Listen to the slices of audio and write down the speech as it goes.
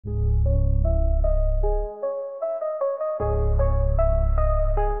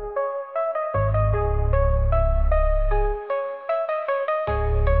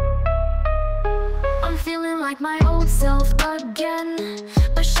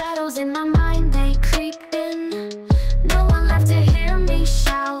in my mind, they creep in. No one left to hear me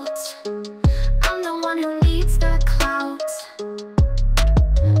shout. I'm the one who needs the clout.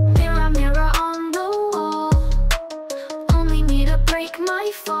 Mirror, mirror on the wall, only me to break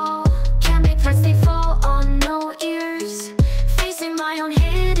my fall. Can't make friends, they fall on no ears. Facing my own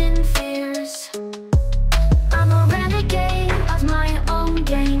hidden fears. I'm a renegade of my own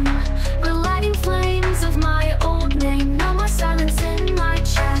game, relighting flames of my old name. No more silence in my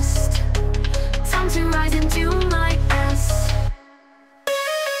chest, time to rise and do my best.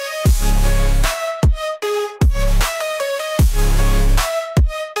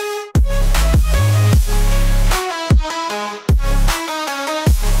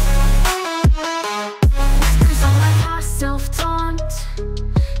 Whispers on my past, self-taunt,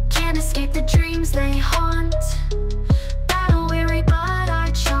 can't escape the dreams they haunt. Battle weary but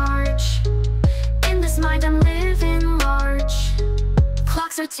I charge, in this mind I'm living large.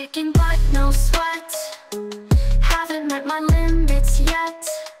 Clocks are ticking but no sweat, haven't met my limits yet.